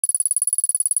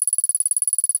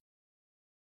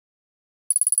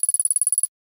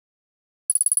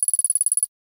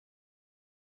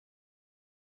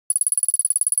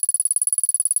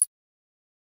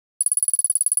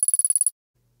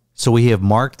So we have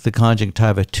marked the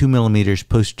conjunctiva 2 millimeters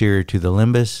posterior to the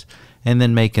limbus, and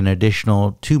then make an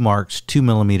additional 2 marks 2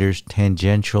 millimeters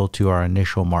tangential to our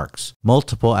initial marks.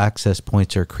 Multiple access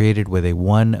points are created with a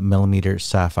 1 millimeter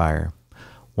sapphire.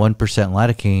 1%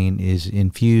 lidocaine is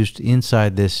infused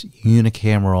inside this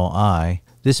unicameral eye.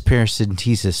 This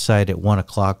paracentesis site at 1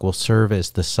 o'clock will serve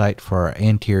as the site for our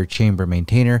anterior chamber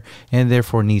maintainer and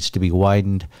therefore needs to be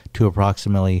widened to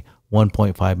approximately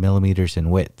 1.5 millimeters in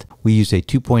width. We use a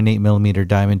 2.8 millimeter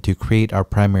diamond to create our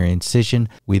primary incision.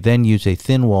 We then use a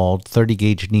thin-walled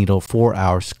 30-gauge needle for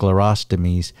our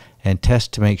sclerostomies and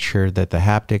test to make sure that the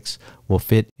haptics will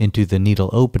fit into the needle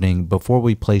opening before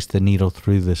we place the needle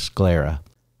through the sclera.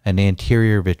 An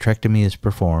anterior vitrectomy is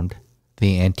performed.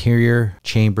 The anterior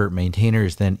chamber maintainer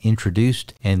is then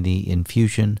introduced and the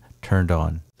infusion turned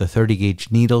on. The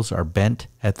 30-gauge needles are bent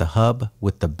at the hub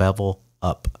with the bevel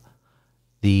up.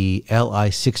 The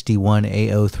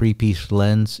LI61AO 3-piece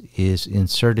lens is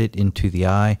inserted into the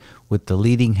eye with the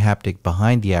leading haptic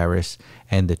behind the iris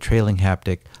and the trailing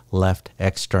haptic left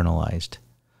externalized.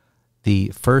 The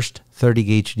first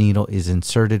 30-gauge needle is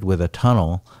inserted with a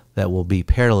tunnel that will be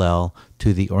parallel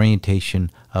to the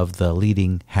orientation of the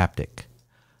leading haptic.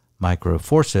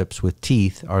 Microforceps with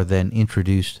teeth are then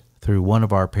introduced through one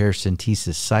of our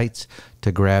paracentesis sites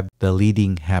to grab the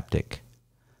leading haptic.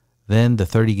 Then the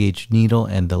 30-gauge needle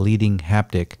and the leading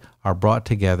haptic are brought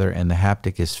together and the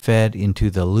haptic is fed into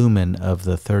the lumen of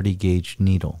the 30-gauge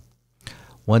needle.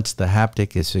 Once the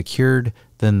haptic is secured,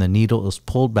 then the needle is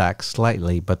pulled back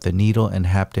slightly, but the needle and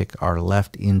haptic are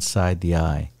left inside the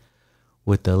eye.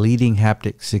 With the leading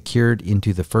haptic secured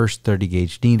into the first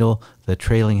 30-gauge needle, the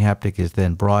trailing haptic is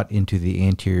then brought into the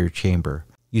anterior chamber.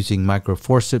 Using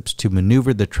microforceps to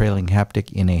maneuver the trailing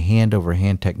haptic in a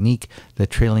hand-over-hand technique, the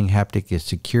trailing haptic is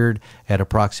secured at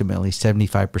approximately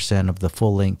 75% of the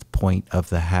full-length point of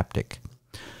the haptic.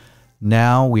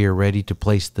 Now we are ready to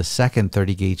place the second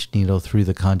 30-gauge needle through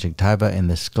the conjunctiva and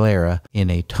the sclera in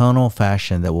a tonal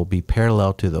fashion that will be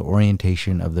parallel to the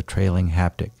orientation of the trailing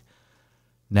haptic.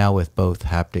 Now with both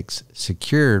haptics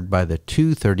secured by the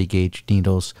two 30-gauge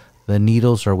needles, the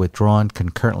needles are withdrawn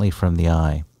concurrently from the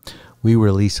eye. We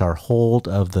release our hold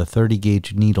of the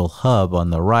 30-gauge needle hub on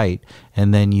the right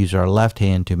and then use our left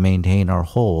hand to maintain our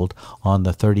hold on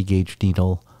the 30-gauge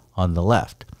needle on the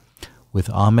left. With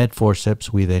Ahmed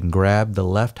forceps, we then grab the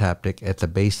left haptic at the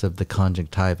base of the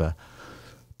conjunctiva.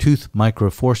 Tooth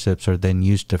microforceps are then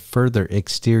used to further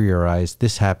exteriorize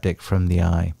this haptic from the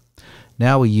eye.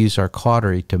 Now we use our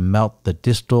cautery to melt the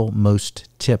distal-most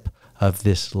tip of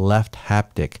this left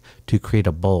haptic to create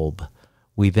a bulb.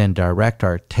 We then direct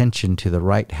our attention to the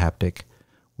right haptic.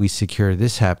 We secure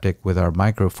this haptic with our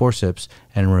microforceps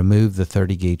and remove the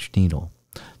 30-gauge needle.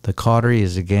 The cautery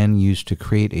is again used to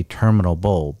create a terminal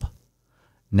bulb.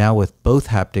 Now with both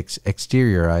haptics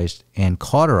exteriorized and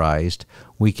cauterized,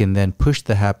 we can then push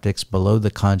the haptics below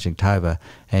the conjunctiva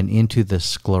and into the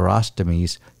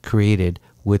sclerostomies created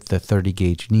with the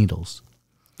 30-gauge needles.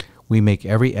 We make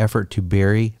every effort to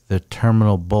bury the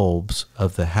terminal bulbs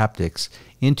of the haptics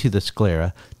into the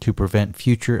sclera to prevent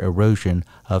future erosion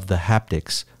of the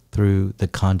haptics through the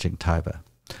conjunctiva.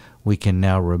 We can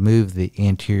now remove the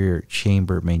anterior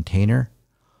chamber maintainer.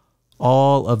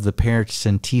 All of the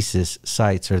paracentesis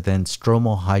sites are then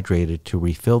stromal hydrated to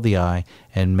refill the eye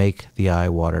and make the eye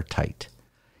watertight.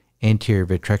 Anterior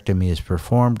vitrectomy is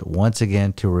performed once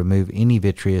again to remove any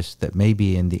vitreous that may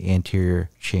be in the anterior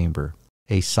chamber.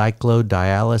 A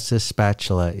cyclodialysis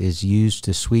spatula is used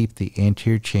to sweep the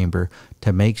anterior chamber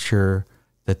to make sure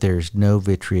that there is no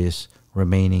vitreous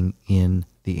remaining in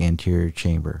the anterior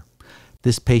chamber.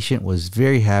 This patient was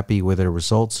very happy with her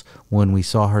results when we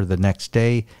saw her the next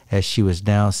day, as she was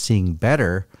now seeing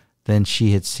better than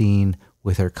she had seen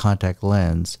with her contact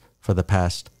lens for the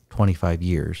past 25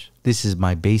 years. This is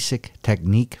my basic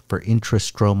technique for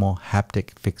intrascleral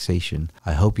haptic fixation.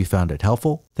 I hope you found it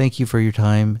helpful. Thank you for your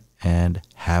time and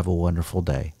have a wonderful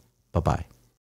day. Bye-bye.